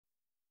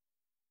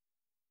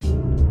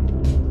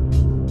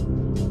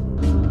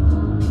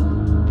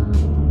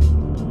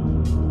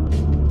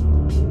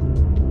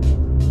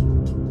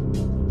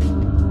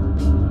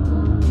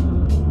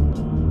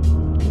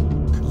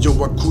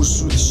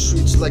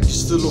like you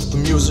still off the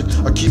music.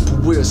 I keep it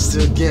weird,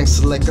 still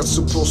gangster like I'm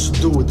supposed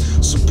to do it.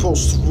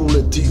 Supposed to rule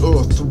at the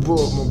earth, the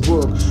world, my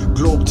work.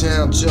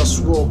 Globetown,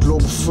 JustWar,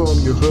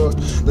 Globalfirm, you heard?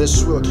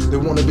 That's what they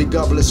wanna be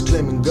godless,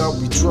 claiming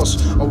God we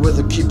trust. I'd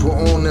rather keep it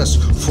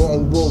honest, for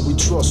on war we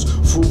trust,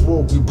 for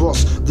war we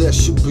bust. That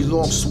shit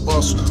belongs to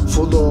us,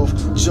 for love,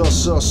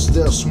 just us,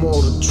 there's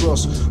more to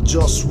trust.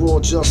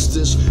 JustWar,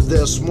 justice,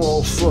 there's more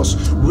of us,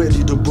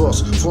 ready to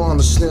bust, for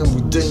understand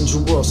we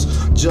dangerous.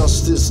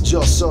 Justice,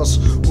 just us,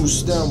 who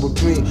stand with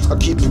me. I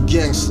keep it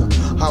gangster,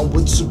 how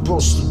it's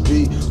supposed to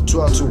be.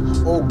 Try to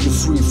all get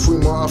free, free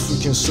my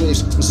African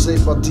slaves,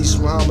 enslaved by these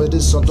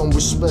Mohammedists I don't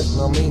respect.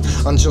 I mean,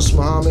 I'm just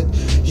Muhammad,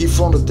 he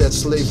founded that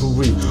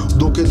slavery.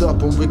 Look it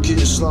up on Wiki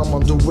Islam,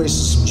 I'm the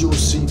racism, you'll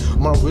see.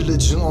 My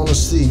religion,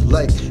 honesty,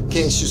 like,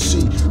 can't you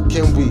see?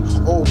 Can we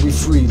all be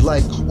free,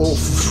 like, all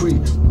for free?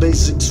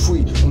 Basics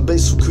free, and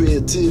basic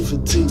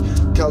creativity.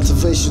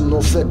 Cultivation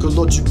of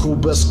ecological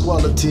best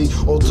quality.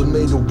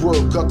 Automated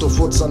work, cut off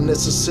what's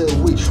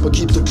unnecessary, but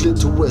keep the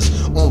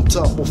clitoris on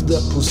top of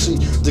that pussy.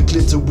 The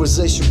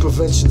clitorisation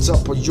prevention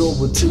top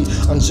priority.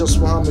 I'm just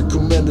Muhammad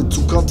commanded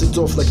to cut it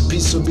off like a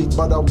piece of meat,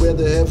 but I'd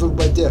rather have it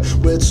right there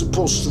where it's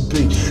supposed to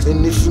be.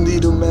 And if you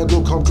need a man,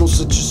 go come close,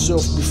 let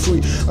yourself be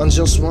free. I'm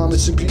just Muhammad,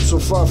 and keep so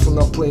far from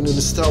not playing in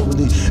this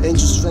tyranny.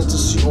 Angels,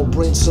 fantasy, or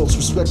brain cells,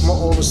 respect my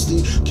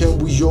honesty. Can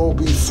we all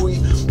be free?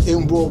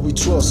 In war we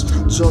trust.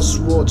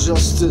 JustWar,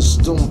 justice,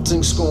 don't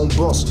think's gon'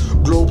 bust.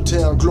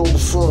 Globetown,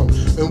 Globalfirm,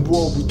 in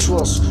war we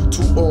trust.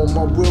 To all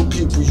my real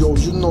people, yo,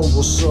 you know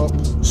what's up,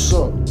 what's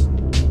up.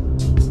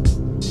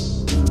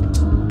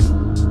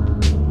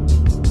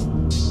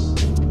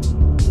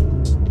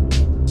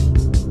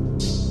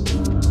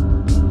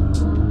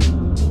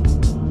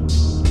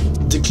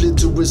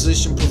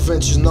 Clitorisation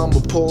prevention, I'm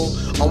appalled.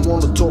 I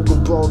wanna talk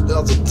about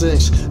other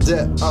things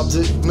that I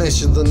didn't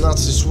mention. The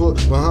Nazis were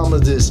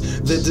Mohammedists,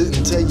 they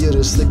didn't tell you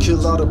this. They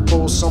kill out of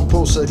posts, some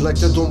posts act like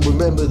they don't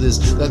remember this.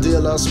 They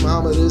idealize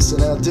Mohammedists,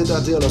 and I did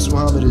idealize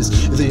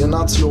Mohammedists. Either you're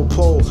Nazi or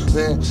Pole,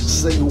 man,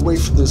 stay away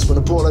from this. When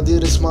the Pole I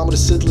did is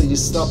Mohammedist Hitler, you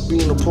stop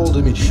being appalled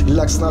at me. He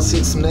likes Nazi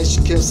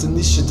examination camps and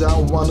niche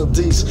down one of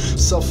these.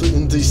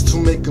 Suffering these to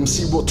make them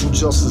see what true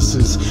justice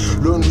is.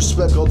 Learn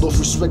respect, out of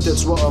respect,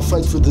 that's why I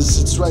fight for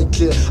this. It's right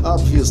clear,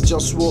 obvious,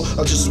 JustWar,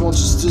 I just want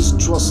justice,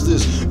 trust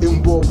this.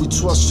 In war we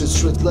trust shit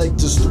straight like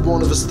this. The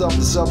one of us stop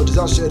the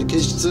sabotage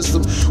education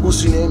system.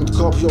 Who's your name? The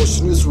copy of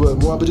Israel.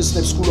 Mohammedist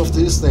name, school after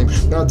his name.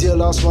 Now dear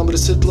last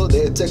Mohammedist Hitler,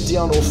 they attacked the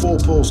honor of four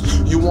posts.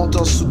 You want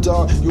us to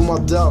die, you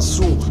might die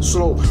soon.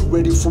 Slow,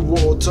 ready for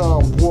war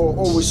time. War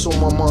always on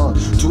my mind.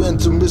 To end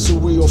the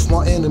misery of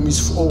my enemies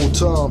for all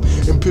time.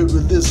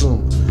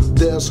 Imperialism,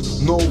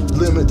 there's no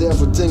limit,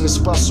 everything is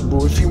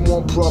possible. If you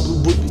want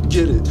problem, we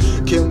get it.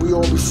 Can we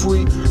all be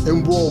free?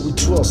 In war we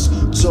trust.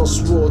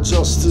 JustWar,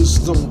 justice,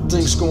 them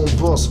things gon'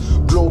 bust.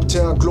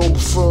 Globetown,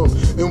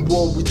 Globalfirm, in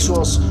war we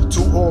trust.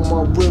 To all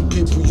my real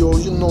people, yo,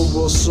 you know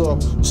what's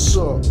up, what's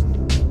up.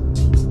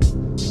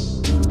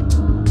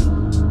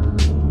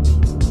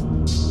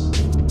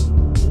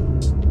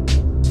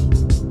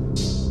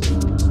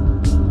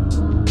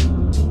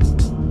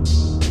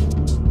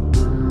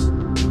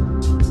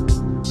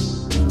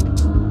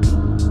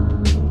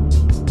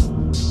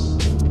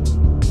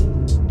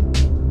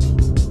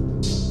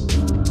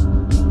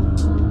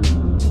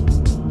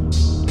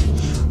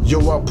 Yo,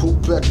 I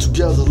put back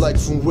together like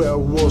from where I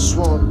was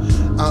one.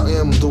 I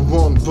am the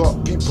one,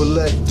 but people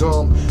act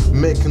dumb,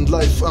 making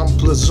life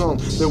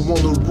unpleasant. They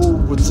wanna rule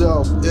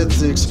without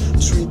ethics,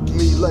 treat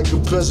me like a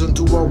peasant.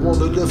 Do I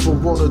wanna live or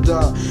wanna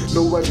die?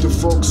 No right to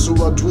fuck, so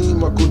I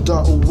dream I could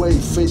die away,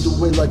 fade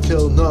away like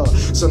hell nah.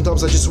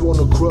 Sometimes I just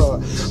wanna cry,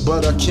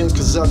 but I can't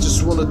cause I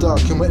just wanna die.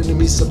 Can my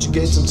enemies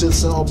subjugate them till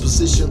some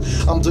opposition?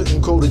 I'm the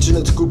encoded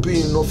genetical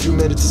being of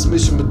humanity's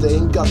mission, but they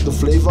ain't got the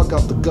flavor, I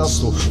got the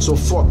gusto. So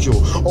fuck yo,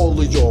 all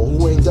of y'all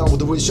who ain't down with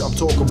the wish I'm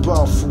talking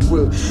about for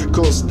real.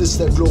 Cause this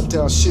that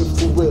Globetown shit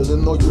for real.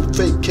 And all you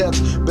fake cats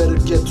better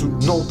get to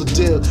know the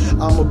deal.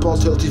 I'm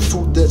about healthy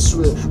food, that's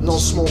real. No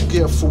smoke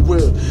here for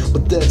real.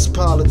 But that's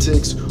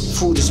politics.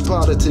 Food is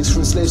politics.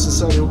 From slaves in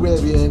Saudi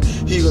Arabia and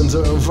healing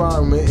the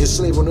environment,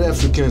 enslaving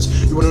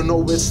Africans. You wanna know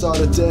where it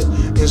started that?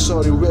 In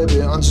Saudi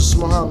Arabia, I'm just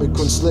Muhammad,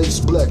 when slaves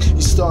black,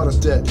 he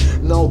started that.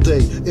 Now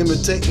they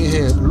imitating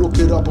him. Look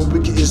it up on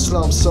Wiki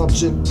Islam,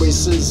 subject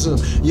racism.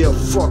 Yeah,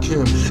 fuck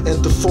him.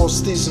 And the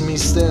force season me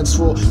stands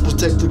for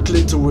protect the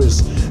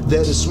clitoris.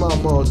 That is my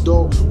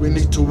motto. We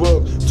need to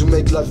work to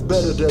make life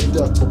better than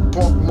that.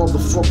 But punk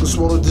motherfuckers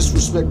wanna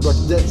disrespect like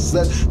that.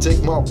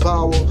 Take my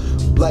power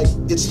like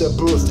it's their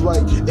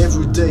birthright.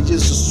 Every day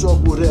is a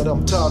struggle that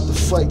I'm tired to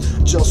fight.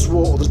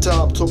 JustWar all the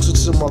time,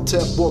 toxics in my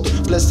tap water,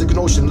 plastic and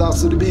ocean,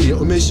 lives of the media,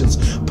 emissions,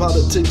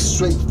 politics,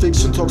 straight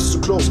fiction, toxics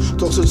too close,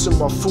 toxics in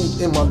my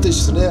food, in my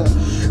dishes and air.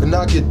 And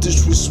I get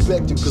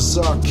disrespected cause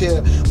I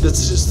care. That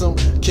system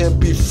can't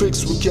be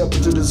fixed with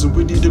capitalism.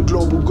 We need a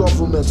global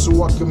government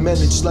so I can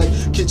manage like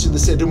kitchen. They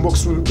say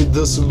democracy will be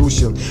the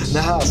solution.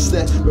 Now how's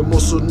that? We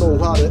must also know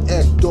how to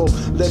act up.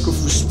 Lack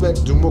of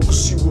respect,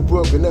 democracy will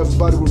work and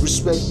everybody will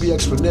respect, be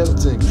expert. and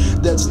everything.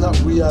 That's not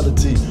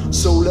reality,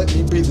 so let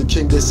me be the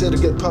king. They said to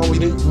get power we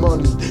need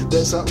money.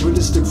 That's not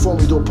realistic for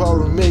me, though power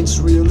remains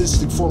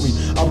realistic for me.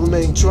 I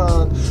remain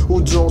trying.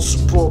 Who don't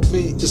support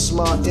me is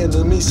my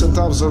enemy.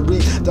 Sometimes I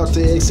read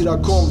Dr.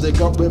 XTcKQFTT, they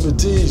got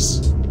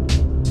remedies.